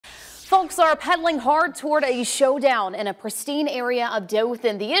Folks are pedaling hard toward a showdown in a pristine area of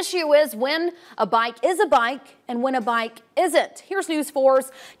Dothan. The issue is when a bike is a bike and when a bike isn't. Here's News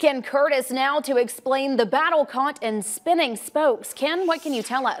 4's Ken Curtis now to explain the battle caught in spinning spokes. Ken, what can you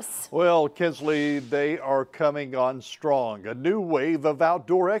tell us? Well, Kinsley, they are coming on strong. A new wave of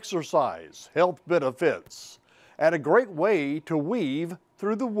outdoor exercise, health benefits, and a great way to weave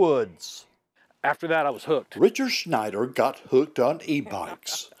through the woods. After that, I was hooked. Richard Schneider got hooked on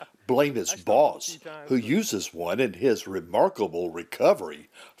e-bikes. Blame his boss, who uses one in his remarkable recovery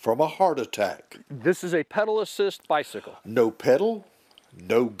from a heart attack. This is a pedal assist bicycle. No pedal,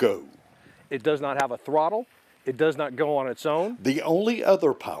 no go. It does not have a throttle. It does not go on its own. The only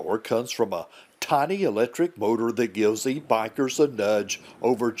other power comes from a tiny electric motor that gives e-bikers a nudge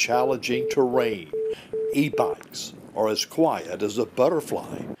over challenging terrain. E-bikes are as quiet as a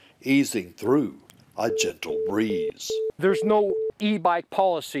butterfly, easing through a gentle breeze. There's no e-bike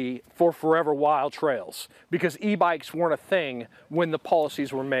policy for Forever Wild Trails because e-bikes weren't a thing when the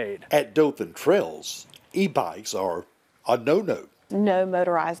policies were made. At Dothan Trails, e-bikes are a no-no. No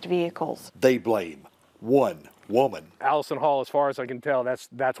motorized vehicles. They blame one woman. Allison Hall, as far as I can tell,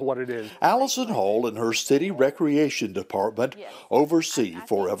 that's what it is. Allison Hall and her city recreation department oversee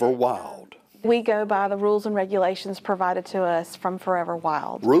Forever Wild. We go by the rules and regulations provided to us from Forever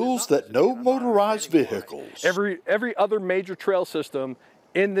Wild. Rules that no motorized vehicles. Every other major trail system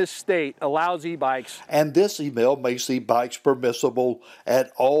in this state allows e-bikes. And this email makes e-bikes permissible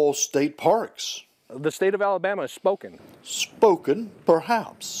at all state parks. The state of Alabama has spoken. Spoken,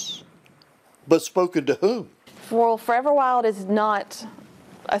 perhaps. But spoken to whom? Well, Forever Wild is not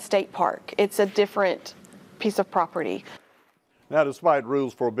a state park. It's a different piece of property. Now, despite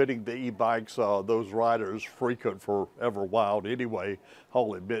rules forbidding the e-bikes, those riders frequent Forever Wild anyway.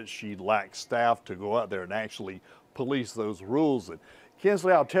 Hall admits she lacks staff to go out there and actually police those rules. And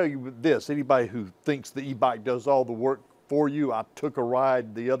Kinsley, I'll tell you this, anybody who thinks the e-bike does all the work for you, I took a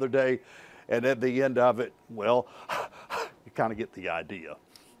ride the other day, and at the end of it, well, you kind of get the idea.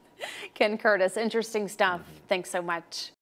 Ken Curtis, interesting stuff. Thanks so much.